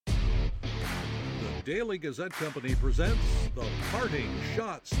Daily Gazette Company presents the Parting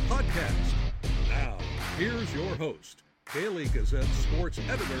Shots Podcast. Now, here's your host, Daily Gazette sports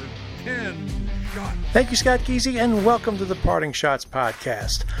editor, Ken Schott. Thank you, Scott Geezy, and welcome to the Parting Shots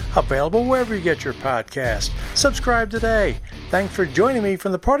Podcast. Available wherever you get your podcast. Subscribe today. Thanks for joining me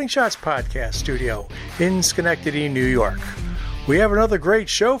from the Parting Shots Podcast studio in Schenectady, New York. We have another great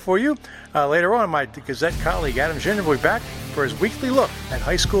show for you. Later on, my Gazette colleague Adam Shinder will be back for his weekly look at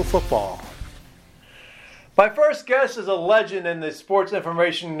high school football. My first guest is a legend in the sports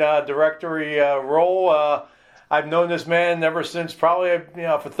information directory role. I've known this man ever since probably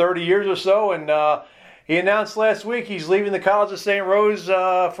for 30 years or so, and he announced last week he's leaving the College of St. Rose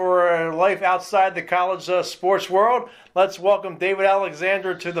for a life outside the college sports world. Let's welcome David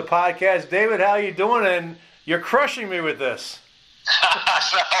Alexander to the podcast. David, how you doing? And you're crushing me with this.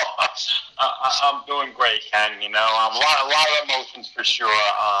 I'm doing great, Ken. A lot of emotions for sure.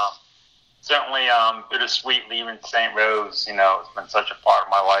 Certainly bittersweet leaving St. Rose. It's been such a part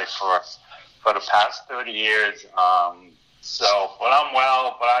of my life for the past 30 years. But I'm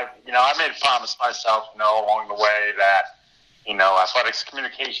well. But I made a promise myself, along the way that, athletics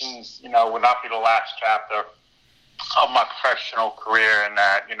communications, would not be the last chapter of my professional career, and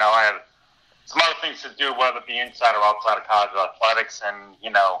that, I had some other things to do, whether it be inside or outside of college athletics, and,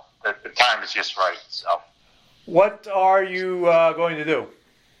 the time is just right. So, what are you going to do?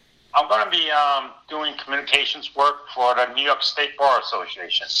 I'm going to be doing communications work for the New York State Bar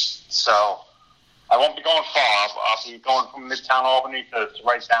Association. So I won't be going far. I'll be going from Midtown Albany to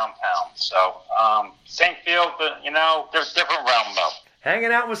right downtown. So same field, but, there's different realm, though.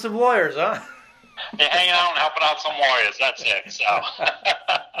 Hanging out with some lawyers, huh? Yeah, hanging out and helping out some lawyers. That's it. So.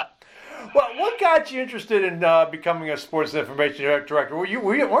 Well, what got you interested in becoming a sports information director?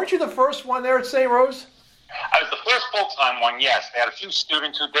 Weren't you the first one there at St. Rose? I was the first full-time one, yes. They had a few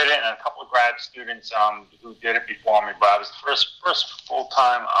students who did it and a couple of grad students who did it before me, but I was the first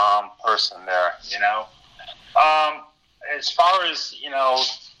full-time person there, As far as, you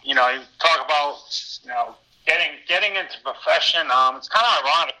talk about, getting into the profession, it's kind of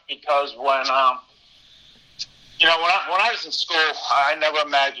ironic because when I was in school, I never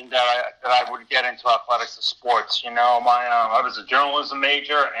imagined that I would get into athletics or sports. I was a journalism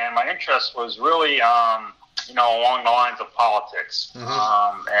major, and my interest was really, along the lines of politics.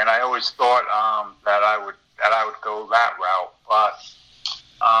 Mm-hmm. And I always thought that I would go that route. But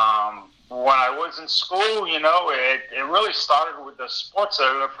when I was in school, it really started with the sports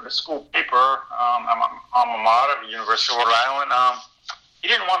editor for the school paper, alma mater, University of Rhode Island. He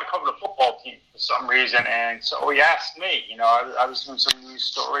didn't want to cover the football team for some reason, and so he asked me. I was doing some news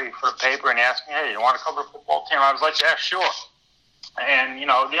story for the paper, and he asked me, "Hey, you want to cover the football team?" I was like, "Yeah, sure." And the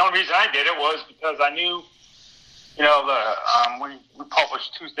only reason I did it was because I knew, we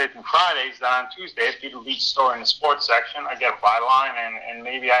published Tuesdays and Fridays. That on Tuesday, it'd be the lead story in the sports section. I get a byline, and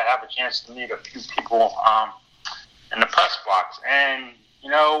maybe I have a chance to meet a few people in the press box, and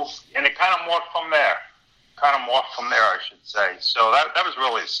and it kind of morphed from there. I should say. So that was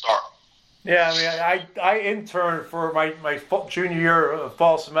really a start. Yeah, I interned for my junior year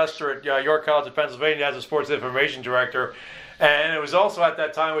fall semester at York College of Pennsylvania as a sports information director, and it was also at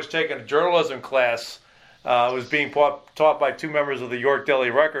that time I was taking a journalism class. It was being taught by two members of the York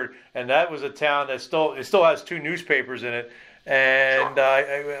Daily Record, and that was a town that still has two newspapers in it. And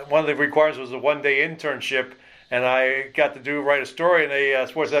one of the requirements was a one-day internship. And I got to write a story, and the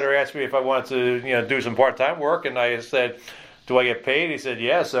sports editor asked me if I wanted to, do some part-time work, and I said, "Do I get paid?" He said,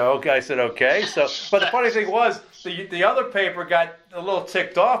 "Yeah." So okay, I said, "Okay." So, but the funny thing was, the other paper got a little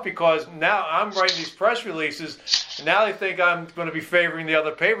ticked off because now I'm writing these press releases, and now they think I'm going to be favoring the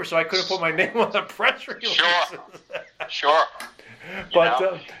other paper, so I couldn't put my name on the press releases. Sure.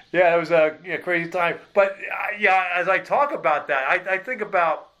 But it was a crazy time. But as I talk about that, I think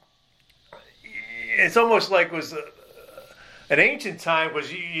about. It's almost like it was an ancient time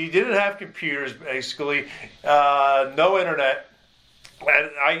because you didn't have computers, basically, no internet.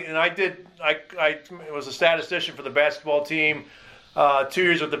 And I was a statistician for the basketball team, 2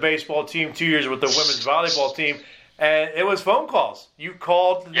 years with the baseball team, 2 years with the women's volleyball team. And it was phone calls. You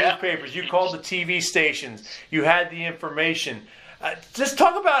called the newspapers, you called the TV stations, you had the information. Just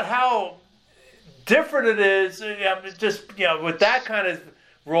talk about how different it is, with that kind of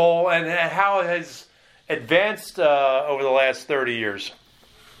role and how it has advanced over the last 30 years.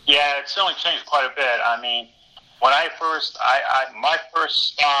 Yeah, it's certainly changed quite a bit. I mean, when my first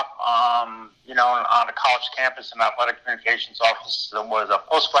stop, on a college campus in athletic communications office was a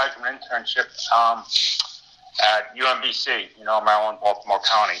postgraduate internship at UMBC, Maryland, Baltimore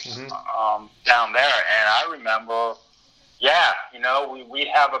County, down there. And I remember, yeah, we'd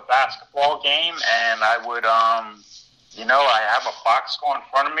have a basketball game, and I would, I have a box score in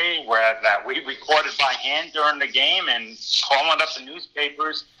front of me that we recorded by hand during the game and calling up the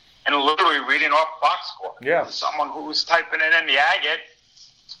newspapers and literally reading off box score. Yeah. Someone who was typing it in the agate.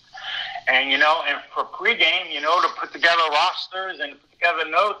 And, and for pregame, to put together rosters and put together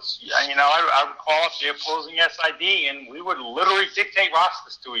notes, I would call up the opposing SID, and we would literally dictate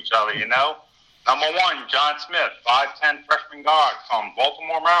rosters to each other, Number 1, John Smith, 5'10" freshman guard from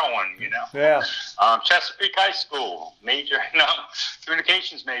Baltimore, Maryland, Yeah. Chesapeake High School, major,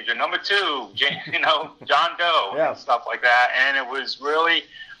 communications major. Number 2, John Doe, yeah. and stuff like that. And it was really,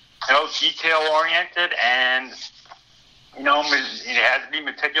 detail-oriented, and, it had to be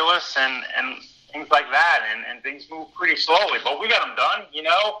meticulous and things like that, and things move pretty slowly. But we got them done,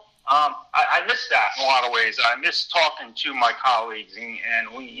 I miss that in a lot of ways. I miss talking to my colleagues and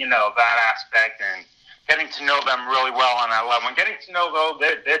we, that aspect, and getting to know them really well on that level, and getting to know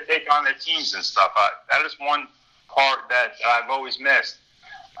their take on their teams and stuff. That is one part that I've always missed.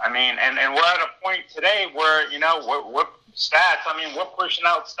 I mean, and we're at a point today where, we're stats. I mean, we're pushing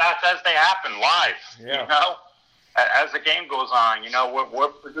out stats as they happen live, as the game goes on. We're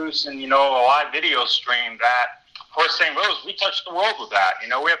producing, a live video stream that, for St. Rose, we touch the world with that.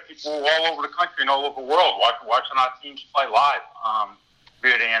 We have people all over the country and all over the world watching our teams play live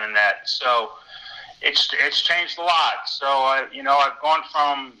via the internet. So it's changed a lot. So, I've gone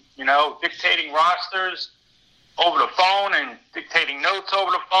from, dictating rosters over the phone and dictating notes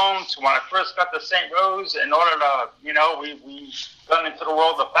over the phone to when I first got to St. Rose, in order to, we got into the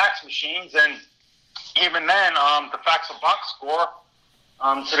world of fax machines. And even then, the fax a box score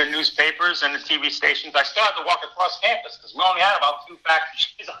to the newspapers and the TV stations. I started to walk across campus because we only had about 2 fax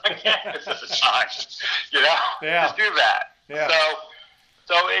machines on campus at the time. Yeah. Just do that. Yeah.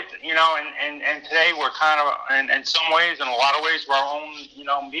 So it, and today we're kind of, in some ways, in a lot of ways, we're our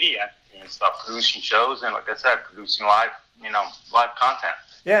own, media and stuff, producing shows and, like I said, producing live content.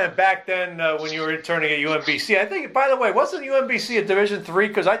 Yeah, and back then when you were interning at UMBC, I think, by the way, wasn't UMBC a Division III?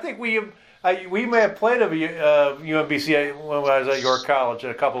 Because I think we may have played at UMBC when I was at York College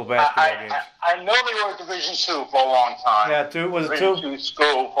at a couple of basketball games. I know they were Division II for a long time. Yeah, two? Was it Division two? II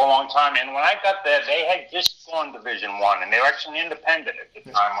school for a long time. And when I got there, they had just gone Division I, and they were actually independent at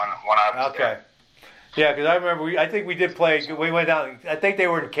the time when I was there. Okay. Yeah, because I remember, I think we did play, we went down, I think they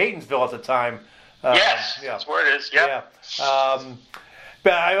were in Catonsville at the time. Yes, yeah. That's where it is, yeah.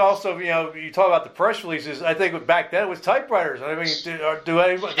 But I also, you talk about the press releases. I think back then it was typewriters. I mean, does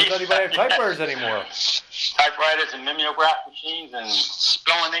anybody have typewriters anymore? Typewriters and mimeograph machines and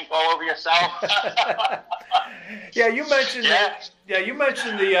spilling ink all over yourself. Yeah, you mentioned. Yeah. You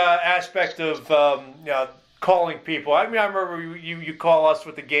mentioned the aspect of calling people. I mean, I remember you call us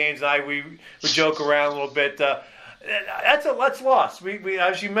with the games, and we would joke around a little bit. That's lost. We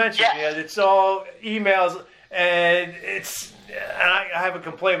as you mentioned, it's all emails, and it's. And I have a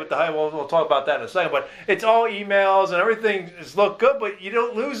complaint with the high. We'll talk about that in a second. But it's all emails and everything is look good, but you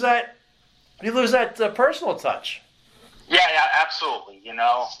don't lose that. You lose that personal touch. Yeah, absolutely. You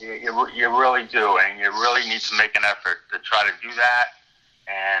really do, and you really need to make an effort to try to do that.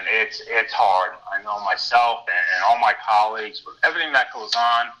 And it's hard. I know myself and all my colleagues with everything that goes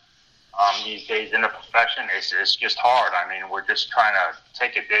on these days in the profession. It's just hard. I mean, we're just trying to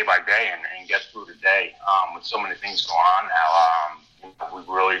take it day by day and get through the day with so many things going on now. We've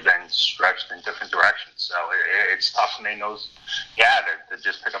really been stretched in different directions. So it's tough to make those, to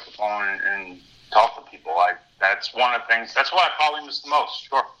just pick up the phone and talk to people. That's one of the things. That's what I probably miss the most,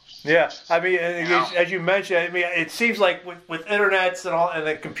 sure. Yeah, I mean, as you mentioned, I mean, it seems like with internets and all, and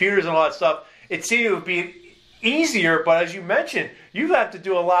the computers and all that stuff, it seems to be easier. But as you mentioned, you have to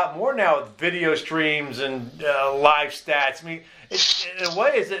do a lot more now with video streams and live stats. I mean, in a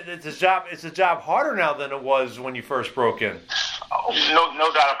way, it's a job harder now than it was when you first broke in. Oh,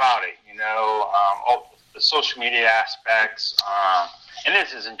 no doubt about it. The social media aspects, and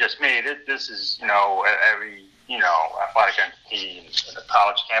this isn't just me. This is every athletic entity in the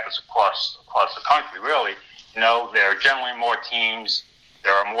college campus across the country, really. There are generally more teams.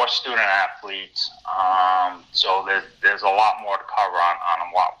 There are more student athletes. So there's a lot more to cover on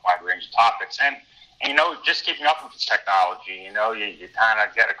a wide range of topics. And just keeping up with the technology, you kind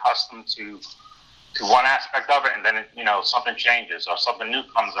of get accustomed to one aspect of it, and then, something changes or something new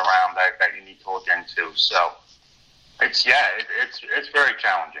comes around that you need to look into. So it's very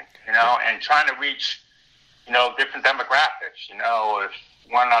challenging, and trying to reach, different demographics. If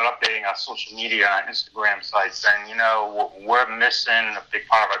we're not updating our social media and our Instagram sites, then, we're missing a big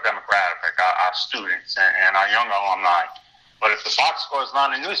part of our demographic, our students and our young alumni. But if the box score is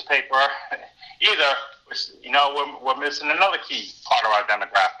not in the newspaper, either we're missing another key part of our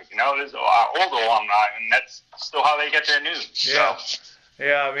demographic. There's our older alumni, and that's still how they get their news. Yeah. So,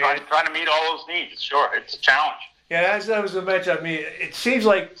 yeah, I mean, trying to meet all those needs. Sure, it's a challenge. Yeah, as I was going to mention, I mean, it seems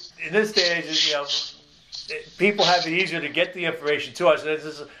like in this day and age, people have it easier to get the information to us. And this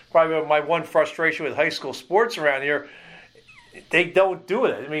is probably my one frustration with high school sports around here. They don't do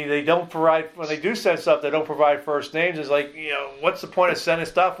it. I mean, they don't provide, when they do send stuff, they don't provide first names. It's like, what's the point of sending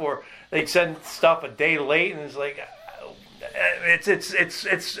stuff? Or they send stuff a day late, and it's like,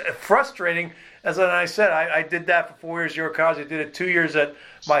 it's frustrating. As I said, I did that for 4 years at college. I did it 2 years at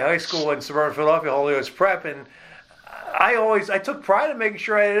my high school in suburban Philadelphia, Holy Ghost Prep, and I took pride in making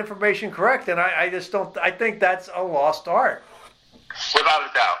sure I had information correct, and I just don't. I think that's a lost art. Without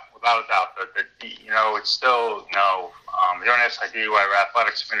a doubt. It's still you're an SID, where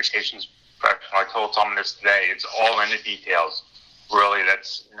athletics communications professional. I told someone this today. It's all in the details. Really,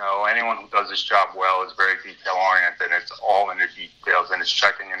 that's anyone who does this job well is very detail oriented. It's all in the details, and it's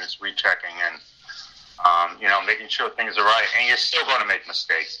checking and it's rechecking, and making sure things are right. And you're still going to make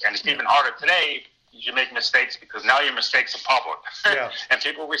mistakes, and it's even harder today. You make mistakes because now your mistakes are public, and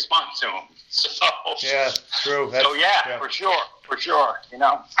people respond to them. So yeah, true. For sure.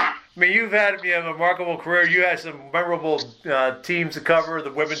 I mean, you've had a remarkable career. You had some memorable teams to cover: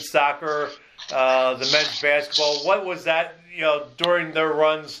 the women's soccer, the men's basketball. What was that? During their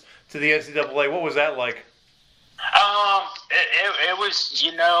runs to the NCAA, what was that like? It was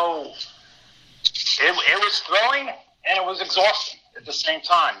it was thrilling and it was exhausting at the same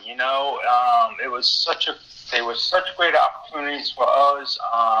time. They were such great opportunities for us.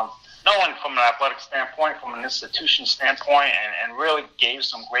 Not only from an athletic standpoint, from an institution standpoint, and really gave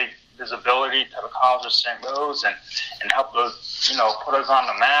some great visibility to the College of St. Rose and helped us, put us on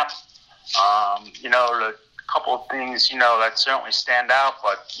the map. The couple of things, that certainly stand out,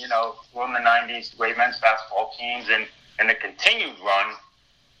 but, we're in the 90s, great men's basketball teams, and the continued run,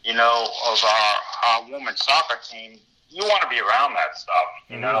 of our women's soccer team. You want to be around that stuff,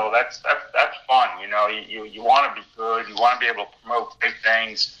 that's fun. You want to be good. You want to be able to promote big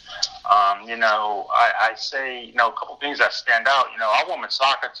things. I say, a couple things that stand out. Our women's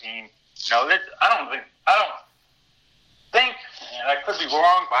soccer team. I don't think, and I could be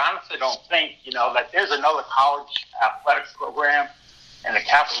wrong, but I honestly don't think, that there's another college athletics program in the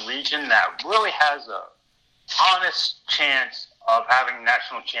capital region that really has a honest chance of having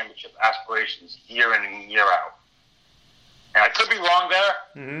national championship aspirations year in and year out. And I could be wrong there.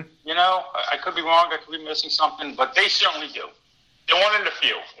 Mm-hmm. I could be wrong. I could be missing something, but they certainly do. They're one in the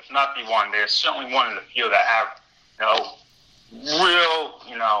few, if not the one. They're certainly one in the few that have, real,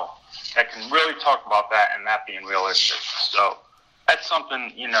 that can really talk about that and that being realistic. So that's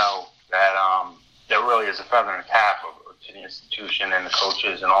something, that really is a feather in the cap to the institution and the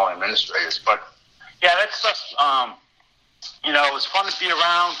coaches and all the administrators. But yeah, that's just, it was fun to be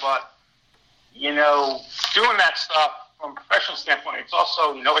around, but, doing that stuff, from a professional standpoint, it's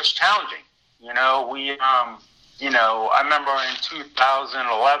also, it's challenging. I remember in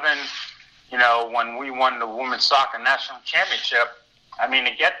 2011, when we won the women's soccer national championship,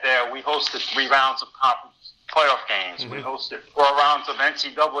 to get there, we hosted 3 rounds of conference playoff games. Mm-hmm. We hosted 4 rounds of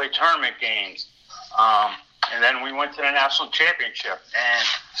NCAA tournament games. And then we went to the national championship. And,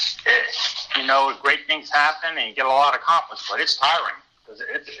 great things happen and you get a lot accomplished, but it's tiring.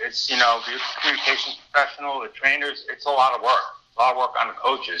 It's the communications professional, the trainers, it's a lot of work. It's a lot of work on the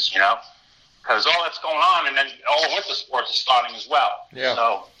coaches, because all that's going on, and then all the winter sports is starting as well. Yeah.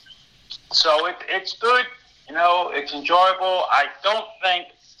 So it's good, it's enjoyable. I don't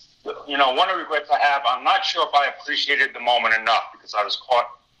think, one of the regrets I have, I'm not sure if I appreciated the moment enough because I was caught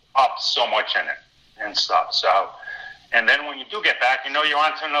up so much in it and stuff. So, and then when you do get back, you're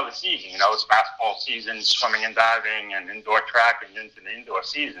on to another season. It's basketball season, swimming and diving, and indoor track, and into the indoor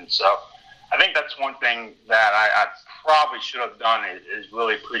season. So I think that's one thing that I probably should have done is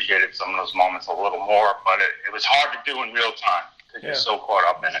really appreciated some of those moments a little more. But it was hard to do in real time because you're so caught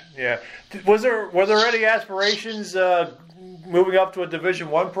up in it. Yeah. Were there any aspirations moving up to a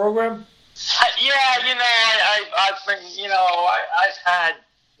Division I program? I've been, I've had,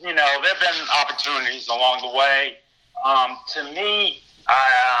 there've been opportunities along the way. To me,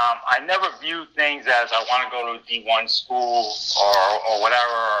 I never viewed things as I want to go to a D1 school or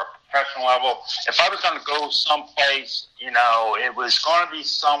whatever, or professional level. If I was going to go someplace, it was going to be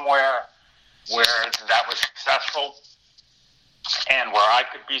somewhere where that was successful and where I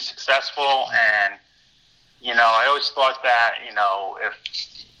could be successful. And, I always thought that, if,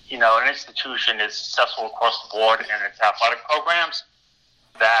 an institution is successful across the board in its athletic programs,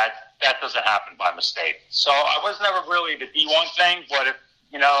 that doesn't happen by mistake. So I was never really the D1 thing, but if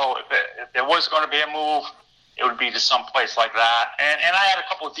if there was going to be a move, it would be to some place like that. And I had a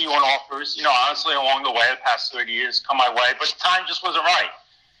couple of D1 offers, honestly, along the way, the past 30 years come my way, but the time just wasn't right.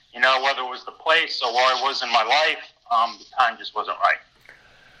 Whether it was the place or where I was in my life, the time just wasn't right.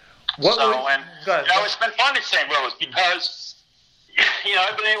 It's been fun in St. Rose because,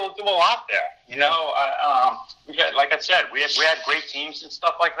 I've been able to do a lot there. Like I said, we had great teams and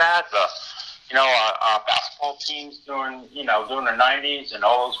stuff like that. Our basketball teams during the 90s and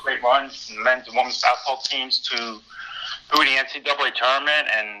all those great runs, and men's and women's basketball teams through the NCAA tournament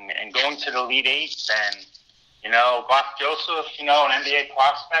and going to the Elite Eight and, Glock Joseph, an NBA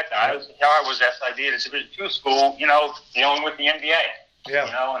prospect. And I was SID at a Division II school, dealing with the NBA. Yeah.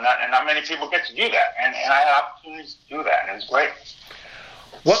 And not many people get to do that. And I had opportunities to do that, and it was great.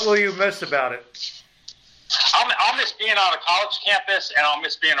 What will you miss about it? I'll miss being on a college campus, and I'll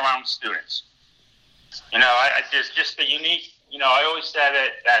miss being around students. There's just a unique, I always said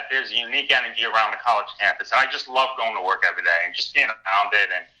that there's a unique energy around the college campus. And I just love going to work every day and just being around it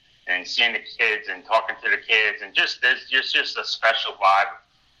and seeing the kids and talking to the kids. And there's just a special vibe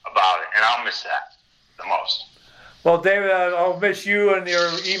about it. And I'll miss that the most. Well, David, I'll miss you and your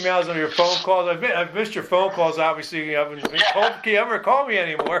emails and your phone calls. I've missed your phone calls, obviously. You haven't ever called me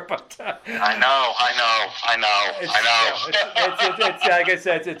anymore. But I know. It's like I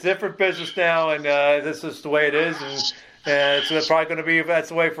said, it's different business now, and this is the way it is. And it's probably going to be that's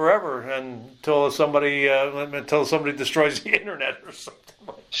the way forever until somebody destroys the internet or something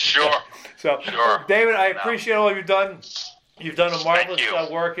like that. Sure. So, David, I appreciate all you've done. You've done a marvelous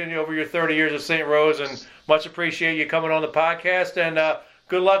work over your 30 years at St. Rose, and much appreciate you coming on the podcast, and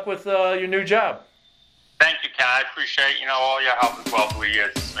good luck with your new job. Thank you, Ken. I appreciate, all your help as well through the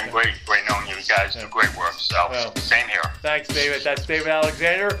years. It's been great knowing you guys do great work. So, same here. Thanks, David. That's David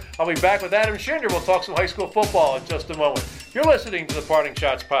Alexander. I'll be back with Adam Shinder. We'll talk some high school football in just a moment. You're listening to the Parting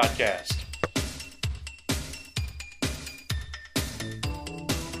Shots Podcast.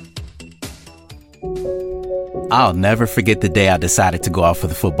 I'll never forget the day I decided to go out for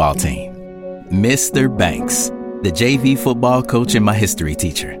the football team. Mr. Banks, the JV football coach and my history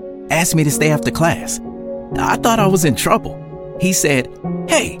teacher, asked me to stay after class. I thought I was in trouble. He said,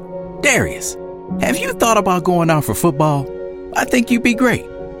 "Hey, Darius, have you thought about going out for football? I think you'd be great."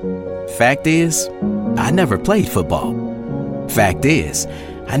 Fact is, I never played football. Fact is,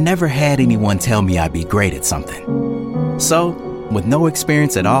 I never had anyone tell me I'd be great at something. So, with no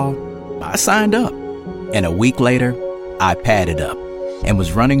experience at all, I signed up. And a week later, I padded up and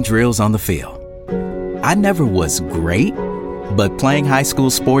was running drills on the field. I never was great, but playing high school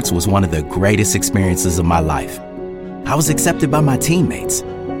sports was one of the greatest experiences of my life. I was accepted by my teammates,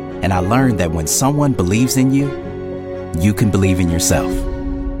 and I learned that when someone believes in you, you can believe in yourself.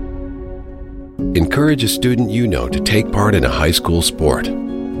 Encourage a student you know to take part in a high school sport.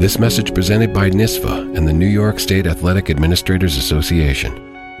 This message presented by NISFA and the New York State Athletic Administrators Association.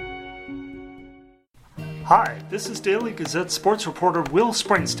 Hi, this is Daily Gazette sports reporter Will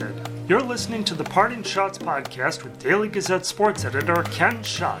Springstead. You're listening to the Parting Shots podcast with Daily Gazette sports editor Ken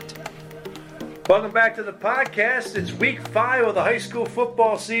Schott. Welcome back to the podcast. It's week 5 of the high school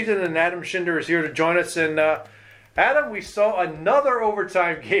football season, and Adam Shinder is here to join us. And Adam, we saw another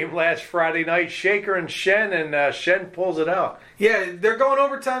overtime game last Friday night, Shaker and Shen, and Shen pulls it out. Yeah, they're going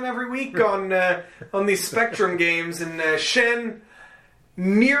overtime every week on these Spectrum games, and Shen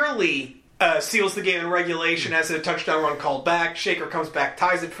nearly seals the game in regulation, has a touchdown run called back. Shaker comes back,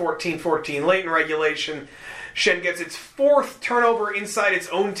 ties it 14-14 late in regulation. Shen gets its 4th turnover inside its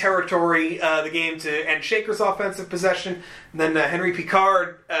own territory, the game to end Shaker's offensive possession. And then Henry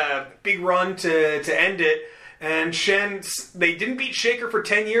Picard, big run to end it. And Shen, they didn't beat Shaker for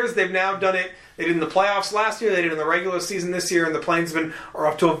 10 years. They've now done it. They did in the playoffs last year. They did it in the regular season this year. And the Plainsmen are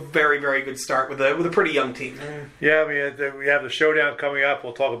off to a very, very good start with a pretty young team. Yeah, we have the showdown coming up.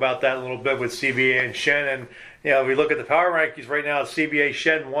 We'll talk about that a little bit with CBA and Shen. And we look at the power rankings right now. CBA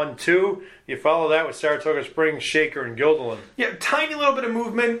Shen 1-2. You follow that with Saratoga Springs, Shaker, and Guilderland. Yeah, tiny little bit of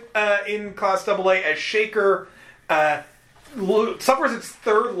movement in Class AA as Shaker suffers its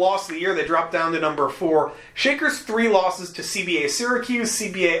 3rd loss of the year. They drop down to number 4. Shaker's 3 losses to CBA Syracuse,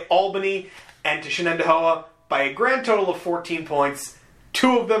 CBA Albany, and to Shenendehowa by a grand total of 14 points.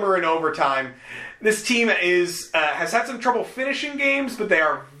 2 of them are in overtime. This team has had some trouble finishing games, but they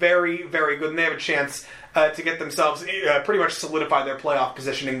are very, very good, and they have a chance to get themselves pretty much solidify their playoff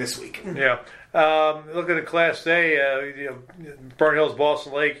positioning this week. Yeah. Looking at Class A, Burnt Hills,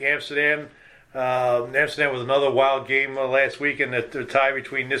 Boston Lake, Amsterdam. Amsterdam was another wild game last week in the tie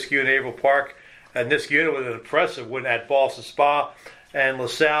between Niskayuna and Averill Park. Niskayuna with an impressive win at Boston Spa, and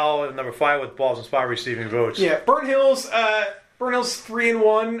LaSalle at number 5 with Boston Spa receiving votes. Yeah, Burnt Hills Burnhill's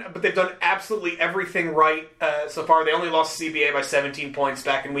 3-1, but they've done absolutely everything right so far. They only lost CBA by 17 points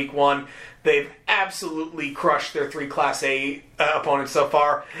back in week 1. They've absolutely crushed their 3 Class A opponents so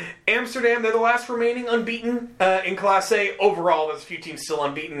far. Amsterdam, they're the last remaining unbeaten in Class A. Overall, there's a few teams still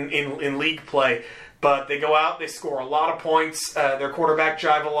unbeaten in league play. But they go out, they score a lot of points. Their quarterback,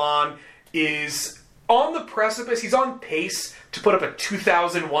 Jivalan, is on the precipice. He's on pace to put up a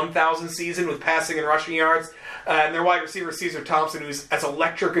 2,000-1,000 season with passing and rushing yards. And their wide receiver, Caesar Thompson, who's as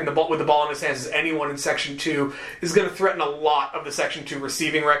electric with the ball in his hands as anyone in Section 2, is going to threaten a lot of the Section 2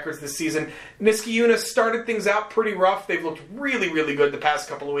 receiving records this season. Niskayuna started things out pretty rough. They've looked really, really good the past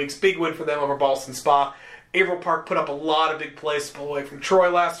couple of weeks. Big win for them over Ballston Spa. Averill Park put up a lot of big plays to pull away from Troy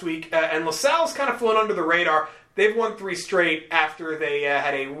last week. And LaSalle's kind of flown under the radar. They've won 3 straight after they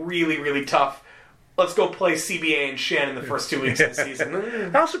had a really, really tough let's go play CBA and Shen in the first 2 weeks of the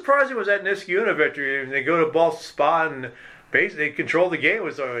season. How surprising was that Niskayuna victory? They go to Ballston Spa and basically control the game. It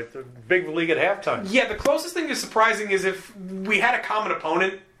was a big league at halftime. Yeah, the closest thing to surprising is if we had a common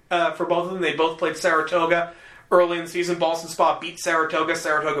opponent for both of them. They both played Saratoga early in the season. Ballston Spa beat Saratoga.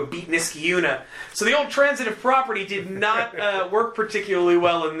 Saratoga beat Niskayuna. So the old transitive property did not work particularly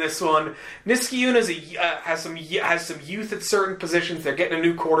well in this one. Niskayuna has some youth at certain positions. They're getting a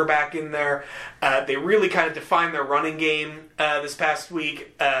new quarterback in there. They really kind of defined their running game this past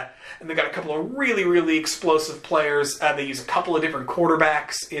week. And they got a couple of really, really explosive players. They use a couple of different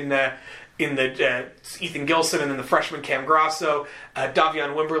quarterbacks in the Ethan Gilson and then the freshman Cam Grasso.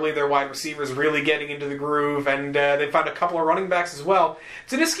 Davion Wimberly, their wide receiver, is really getting into the groove, and they found a couple of running backs as well.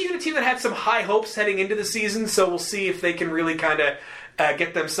 It's a Niskayuna team that had some high hopes heading into the season, so we'll see if they can really kind of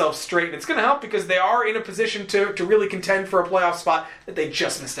get themselves straight. And it's going to help because they are in a position to really contend for a playoff spot that they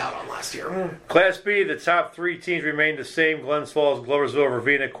just missed out on last year. Class B, the top 3 teams remain the same: Glens Falls, Gloversville,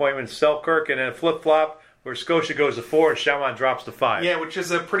 Ravenna, Coyman, Selkirk, and then a flip-flop where Scotia goes to 4 and Chaumont drops to 5. Yeah, which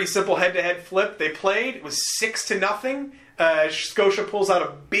is a pretty simple head-to-head flip. They played. It was 6-0. Scotia pulls out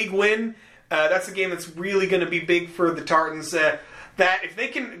a big win. That's a game that's really going to be big for the Tartans. That if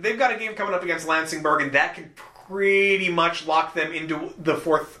they've got a game coming up against Lansingburg, and that can pretty much lock them into the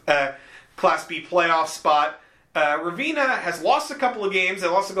 4th Class B playoff spot. Ravenna has lost a couple of games. They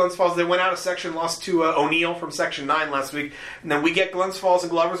lost to Glens Falls. They went out of section, lost to O'Neill from Section 9 last week. And then we get Glens Falls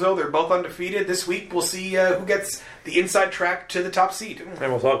and Gloversville. They're both undefeated. This week we'll see who gets the inside track to the top seed. And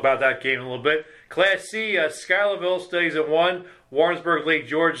we'll talk about that game in a little bit. Class C, Schuylerville stays at 1. Warrensburg, Lake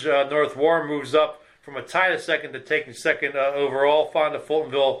George, North Warren moves up from a tie to second to taking second overall. Fonda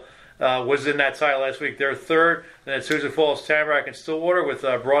Fultonville was in that tie last week. They're 3rd. And then Susan Falls, Tamarack, and Stillwater with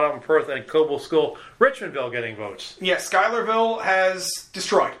Broadmountain, Perth, and Coble School, Richmondville getting votes. Yeah, Schuylerville has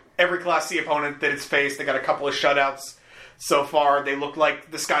destroyed every Class C opponent that it's faced. They got a couple of shutouts so far. They look like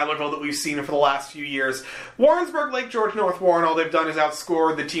the Schuylerville that we've seen for the last few years. Warrensburg, Lake George, North Warren, all they've done is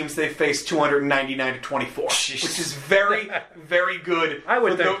outscore the teams they've faced 299-24, which is very, very good. I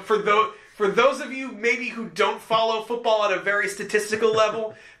would think. For those of you maybe who don't follow football at a very statistical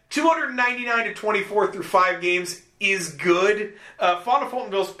level, 299-24 through 5 games is good. Fonda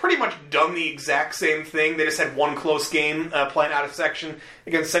Fultonville's pretty much done the exact same thing. They just had one close game playing out of section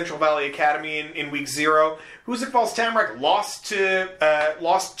against Central Valley Academy in week 0. Hoosick Falls Tamarack lost to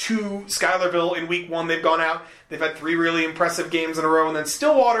Schuylerville in week 1. They've gone out. They've had 3 really impressive games in a row. And then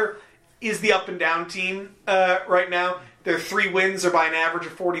Stillwater is the up-and-down team right now. Their 3 wins are by an average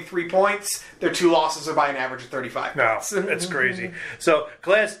of 43 points. Their 2 losses are by an average of 35 points. No, that's crazy. So,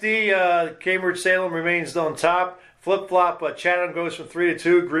 Class D, Cambridge-Salem remains on top. Flip-flop, Chatham goes from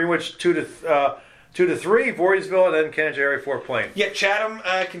 3-2. Greenwich 2-3. Voorheesville, and then Canajoharie, Fort Plain. Yeah, Chatham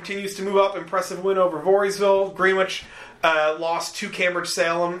continues to move up. Impressive win over Voorheesville. Greenwich lost to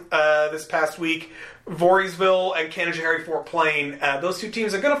Cambridge-Salem this past week. Voorheesville and Canajoharie, Fort Plain. Those 2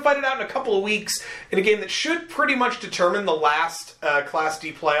 teams are going to fight it out in a couple of weeks in a game that should pretty much determine the last Class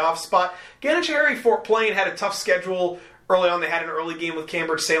D playoff spot. Canajoharie, Fort Plain had a tough schedule early on. They had an early game with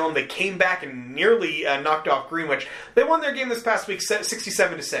Cambridge-Salem. They came back and nearly knocked off Greenwich. They won their game this past week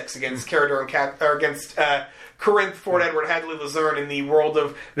 67-6 against against Corinth, Fort Edward, Hadley, Luzerne in the world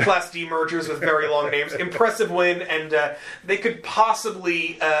of Class D mergers with very long names. Impressive win, and they could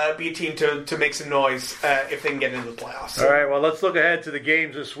possibly be a team to make some noise if they can get into the playoffs. All right, well, let's look ahead to the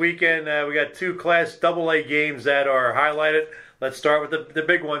games this weekend. We got 2 Class AA games that are highlighted. Let's start with the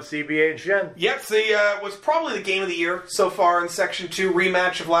big one, CBA and Shen. Yep, was probably the game of the year so far in Section 2,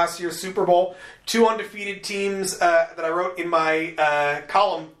 rematch of last year's Super Bowl. 2 undefeated teams that I wrote in my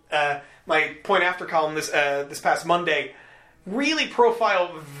column, my point after column this past Monday. really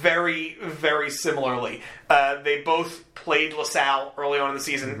profile very, very similarly. They both played LaSalle early on in the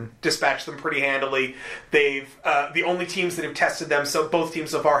season, dispatched them pretty handily. They've the only teams that have tested them, so both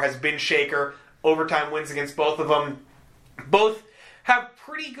teams so far, has been Shaker. Overtime wins against both of them. Both have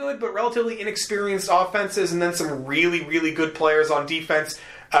pretty good but relatively inexperienced offenses, and then some really, really good players on defense.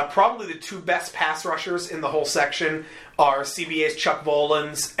 Probably the two best pass rushers in the whole section are CBA's Chuck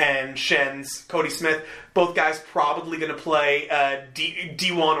Volans and Shen's Cody Smith. Both guys probably going to play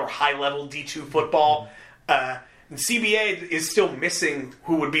D1 or high-level D2 football. And CBA is still missing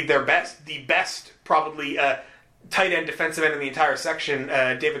who would be the best probably tight end, defensive end in the entire section,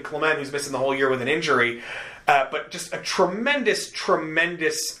 David Clement, who's missing the whole year with an injury. But just a tremendous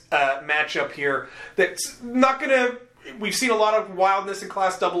matchup here that's not going to... We've seen a lot of wildness in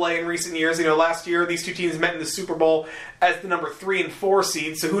Class AA in recent years. Last year these two teams met in the Super Bowl as the number 3 and 4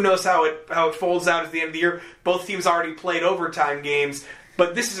 seeds. So who knows how it folds out at the end of the year. Both teams already played overtime games,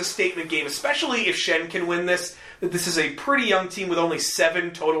 but this is a statement game, especially if Shen can win this. That this is a pretty young team with only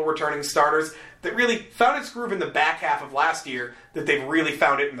 7 total returning starters that really found its groove in the back half of last year, that they've really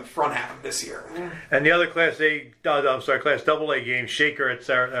found it in the front half of this year. And the other Class AA game, Shaker at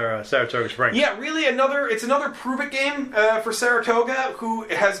Saratoga Springs. Yeah, really it's another prove-it game for Saratoga, who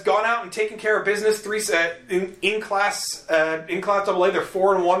has gone out and taken care of business in Class AA. They're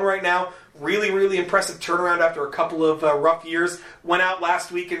 4-1 right now. Really, really impressive turnaround after a couple of rough years. Went out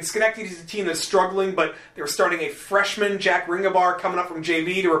last week, and Schenectady's a team that's struggling, but they were starting a freshman, Jack Ringabar, coming up from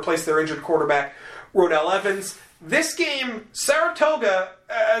JV to replace their injured quarterback, Rodell Evans. This game, Saratoga,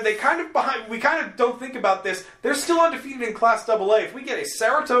 we kind of don't think about this. They're still undefeated in Class AA. If we get a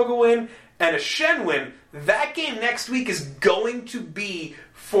Saratoga win and a Shen win, that game next week is going to be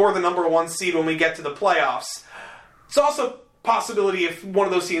for the number 1 seed when we get to the playoffs. It's also possibility if one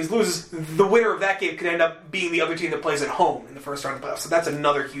of those teams loses, the winner of that game could end up being the other team that plays at home in the first round of the playoffs. So that's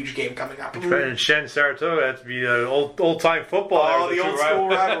another huge game coming up. And Shen Saratoga, that'd be old-time football. Oh, the old-school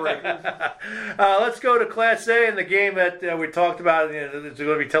rivalry. Let's go to Class A, and the game that we talked about. It's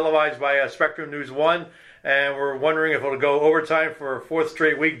going to be televised by Spectrum News 1, and we're wondering if it'll go overtime for a 4th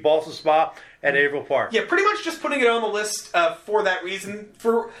straight week. Boston Spa at Averill Park. Yeah, pretty much just putting it on the list for that reason.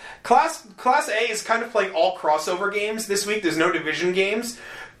 For Class A is kind of playing all crossover games this week. There's no division games.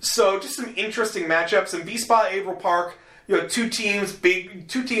 So just some interesting matchups. In B-Spa, Averill Park, two teams,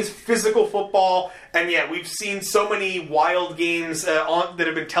 physical football. And yeah, we've seen so many wild games that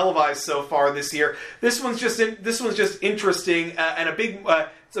have been televised so far this year. This one's just interesting and a big...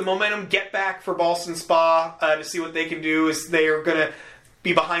 it's a momentum get back for Boston Spa to see what they can do. Is they are going to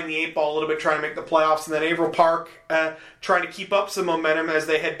be behind the 8 ball a little bit, trying to make the playoffs, and then Averill Park trying to keep up some momentum as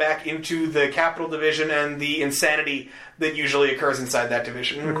they head back into the Capital Division and the insanity that usually occurs inside that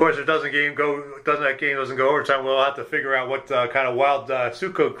division. And of course, if that game doesn't go overtime, we'll have to figure out what kind of wild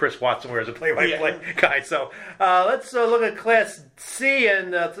suit coat Chris Watson wears, a play-by-play guy. So let's look at Class C,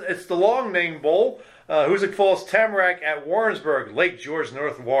 and it's the Long Name Bowl. Hoosick Falls Tamarack at Warrensburg, Lake George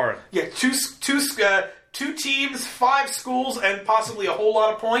North Warren. Yeah, two teams, 5 schools, and possibly a whole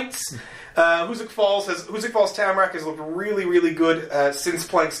lot of points. Hoosick Falls Tamarack has looked really, really good since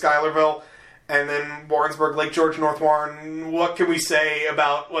playing Schuylerville. And then Warrensburg, Lake George, North Warren. What can we say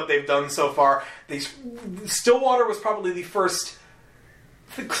about what they've done so far? Stillwater was probably the first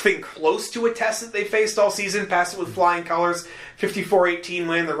thing close to a test that they faced all season. Passed it with flying colors. 54-18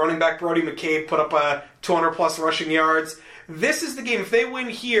 win. Their running back, Brody McCabe, put up 200-plus rushing yards. This is the game. If they win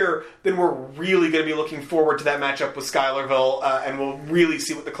here, then we're really going to be looking forward to that matchup with Schuylerville, and we'll really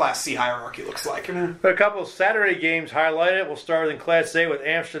see what the Class C hierarchy looks like. A couple of Saturday games highlighted. We'll start in Class A with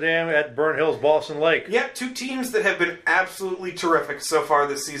Amsterdam at Burn Hills, Boston Lake. Yeah, 2 teams that have been absolutely terrific so far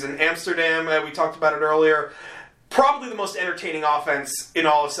this season. Amsterdam, we talked about it earlier, probably the most entertaining offense in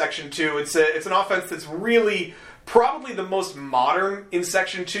all of Section 2. It's an offense that's really probably the most modern in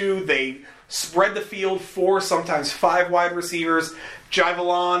Section 2. They spread the field 4, sometimes 5 wide receivers.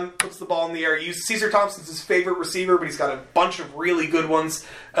 Jivalon puts the ball in the air. Caesar Thompson's his favorite receiver, but he's got a bunch of really good ones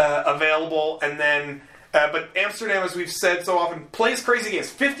available. And then, but Amsterdam, as we've said so often, plays crazy games.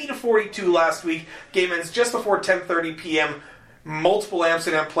 50-42 last week. Game ends just before 10:30 p.m. Multiple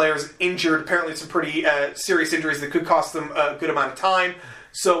Amsterdam players injured. Apparently some pretty serious injuries that could cost them a good amount of time.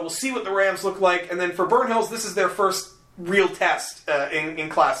 So we'll see what the Rams look like. And then for Burn Hills, this is their first real test in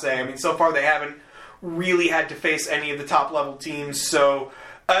Class A. I mean, so far they haven't really had to face any of the top-level teams. So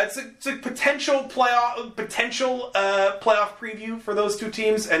it's a potential playoff preview for those 2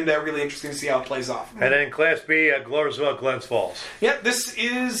 teams, and really interesting to see how it plays off. And then in Class B, Gloversville, Glens Falls. Yeah, this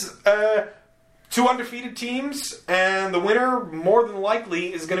is 2 undefeated teams, and the winner, more than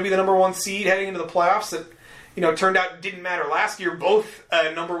likely, is going to be the number 1 seed heading into the playoffs. it turned out it didn't matter last year. Both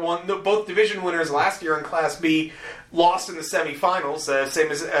both division winners last year in Class B lost in the semifinals, same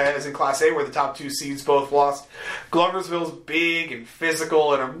as in Class A, where the top two seeds both lost. Gloversville's big and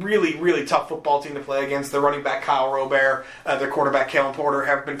physical and a really, really tough football team to play against. Their running back, Kyle Robert, their quarterback, Kalen Porter,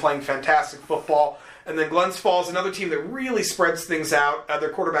 have been playing fantastic football. And then Glens Falls, another team that really spreads things out.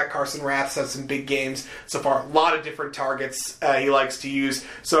 Their quarterback, Carson Raths, has some big games so far. A lot of different targets he likes to use.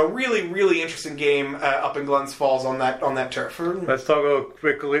 So a really, really interesting game up in Glens Falls on that turf. Let's talk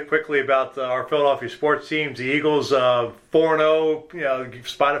quickly about our Philadelphia sports teams. The Eagles 4-0,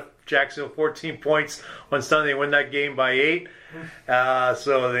 spotted Jacksonville 14 points on Sunday. They win that game by 8.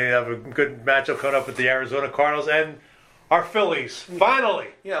 So they have a good matchup coming up with the Arizona Cardinals. And our Phillies, finally.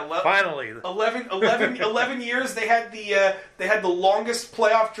 11 years. They had the longest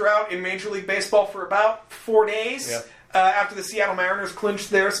playoff drought in Major League Baseball for about 4 days. Yeah. After the Seattle Mariners clinched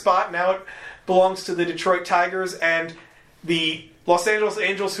their spot, now it belongs to the Detroit Tigers and the Los Angeles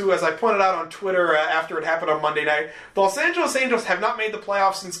Angels, who, as I pointed out on Twitter after it happened on Monday night, the Los Angeles Angels have not made the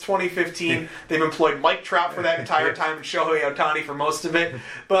playoffs since 2015. They've employed Mike Trout for that entire time and Shohei Ohtani for most of it.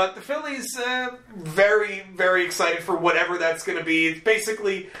 But the Phillies, very, very excited for whatever that's going to be. It's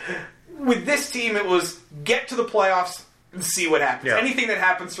basically, with this team, it was get to the playoffs and see what happens. Yeah. Anything that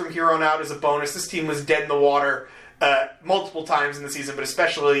happens from here on out is a bonus. This team was dead in the water multiple times in the season, but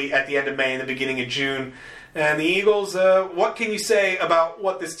especially at the end of May and the beginning of June. And the Eagles, what can you say about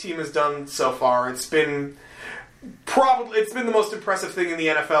what this team has done so far? It's been the most impressive thing in the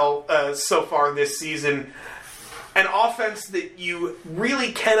NFL so far this season. An offense that you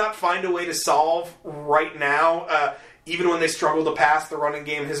really cannot find a way to solve right now. Even when they struggle to pass, the running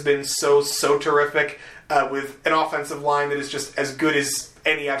game has been so terrific with an offensive line that is just as good as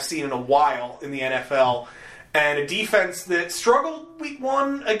any I've seen in a while in the NFL. And a defense that struggled week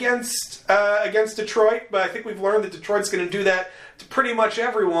 1 against Detroit, but I think we've learned that Detroit's going to do that to pretty much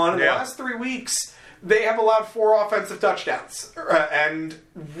everyone. In the last 3 weeks, they have allowed 4 offensive touchdowns, and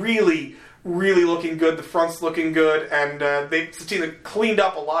really, really looking good. The front's looking good, and it's a team that cleaned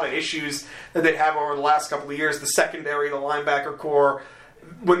up a lot of issues that they'd have over the last couple of years. The secondary, the linebacker core.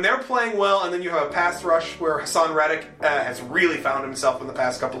 When they're playing well, and then you have a pass rush where Hassan Reddick has really found himself in the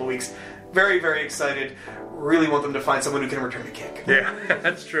past couple of weeks. Very, very excited. Really want them to find someone who can return the kick. Yeah,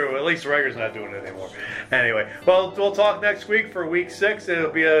 that's true. At least Rager's not doing it anymore. Anyway, well, we'll talk next week for Week 6. It'll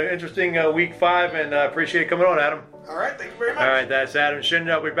be an interesting Week 5, and I appreciate you coming on, Adam. All right, thank you very much. All right, that's Adam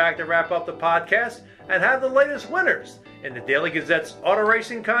Shinder. We'll be back to wrap up the podcast and have the latest winners in the Daily Gazette's Auto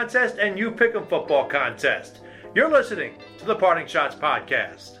Racing Contest and You Pick'em Football Contest. You're listening to the Parting Shots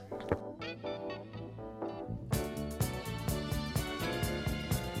Podcast.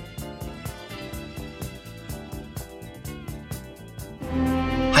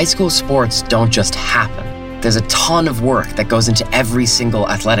 High school sports don't just happen. There's a ton of work that goes into every single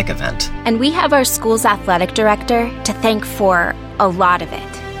athletic event. And we have our school's athletic director to thank for a lot of it.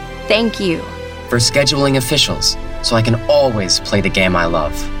 Thank you. For scheduling officials, so I can always play the game I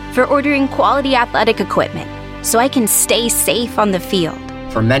love. For ordering quality athletic equipment, so I can stay safe on the field.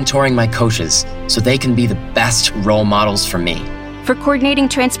 For mentoring my coaches, so they can be the best role models for me. For coordinating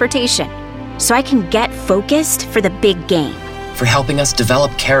transportation, so I can get focused for the big game. For helping us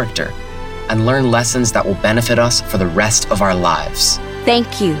develop character and learn lessons that will benefit us for the rest of our lives.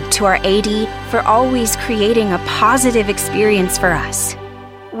 Thank you to our AD for always creating a positive experience for us.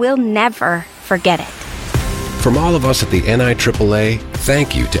 We'll never forget it. From all of us at the NIAAA,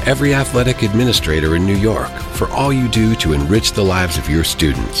 thank you to every athletic administrator in New York for all you do to enrich the lives of your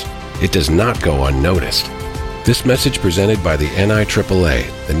students. It does not go unnoticed. This message presented by the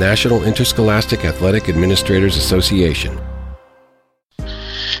NIAAA, the National Interscholastic Athletic Administrators Association.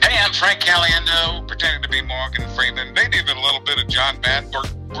 Hey, I'm Frank Caliendo, pretending to be Morgan Freeman, maybe even a little bit of John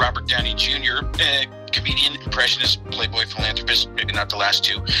Badberg, Robert Downey Jr., comedian, impressionist, playboy, philanthropist, maybe not the last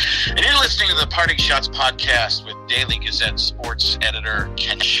two. And you're listening to the Parting Shots podcast with Daily Gazette sports editor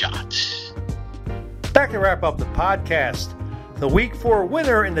Ken Schott. Back to wrap up the podcast. The Week 4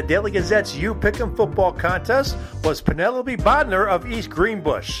 winner in the Daily Gazette's You Pick'em Football Contest was Penelope Bodner of East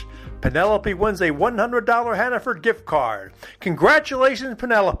Greenbush. Penelope wins a $100 Hannaford gift card. Congratulations,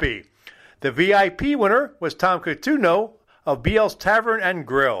 Penelope. The VIP winner was Tom Coutinho of BL's Tavern and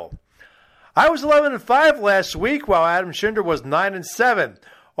Grill. I was 11-5 last week, while Adam Shinder was 9-7.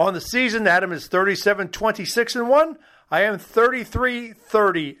 On the season, Adam is 37-26-1. I am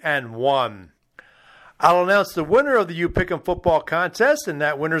 33-30-1. I'll announce the winner of the You Pick'em Football Contest, and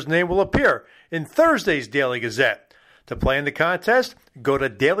that winner's name will appear in Thursday's Daily Gazette. To play in the contest, go to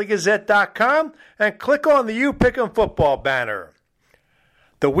dailygazette.com and click on the You Pick'em Football banner.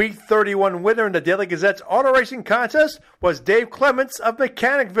 The Week 31 winner in the Daily Gazette's auto racing contest was Dave Clements of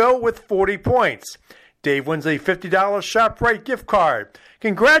Mechanicville with 40 points. Dave wins a $50 ShopRite gift card.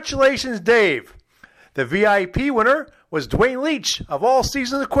 Congratulations, Dave. The VIP winner was Dwayne Leach of All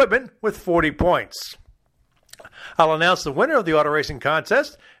Seasons Equipment with 40 points. I'll announce the winner of the auto racing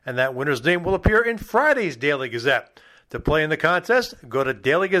contest, and that winner's name will appear in Friday's Daily Gazette. To play in the contest, go to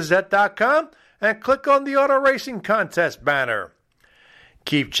dailygazette.com and click on the auto racing contest banner.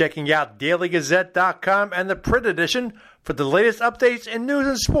 Keep checking out dailygazette.com and the print edition for the latest updates in news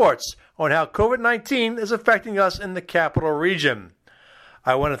and sports on how COVID-19 is affecting us in the capital region.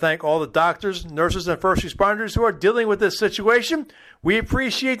 I want to thank all the doctors, nurses, and first responders who are dealing with this situation. We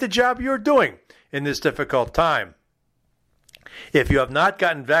appreciate the job you're doing in this difficult time. If you have not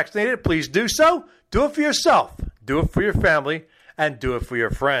gotten vaccinated, please do so. Do it for yourself, do it for your family, and do it for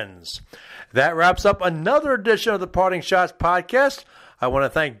your friends. That wraps up another edition of the Parting Shots podcast. I want to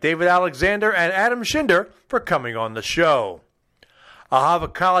thank David Alexander and Adam Shinder for coming on the show. I'll have a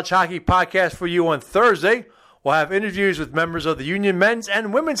college hockey podcast for you on Thursday. We'll have interviews with members of the Union men's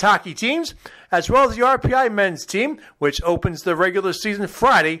and women's hockey teams, as well as the RPI men's team, which opens the regular season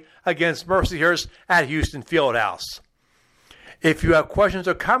Friday against Mercyhurst at Houston Fieldhouse. If you have questions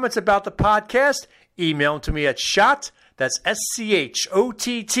or comments about the podcast, email them to me at SCHOTT, that's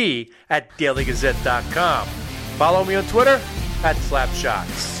SCHOTT, at dailygazette.com. Follow me on Twitter at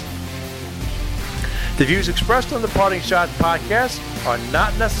Slapshots. The views expressed on the Parting Shots podcast are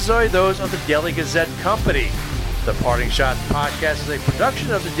not necessarily those of the Daily Gazette Company. The Parting Shots podcast is a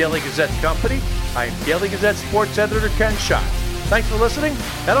production of the Daily Gazette Company. I am Daily Gazette sports editor Ken Schott. Thanks for listening,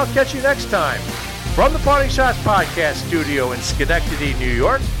 and I'll catch you next time. From the Parting Shots podcast studio in Schenectady, New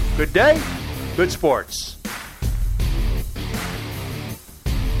York, good day, good sports.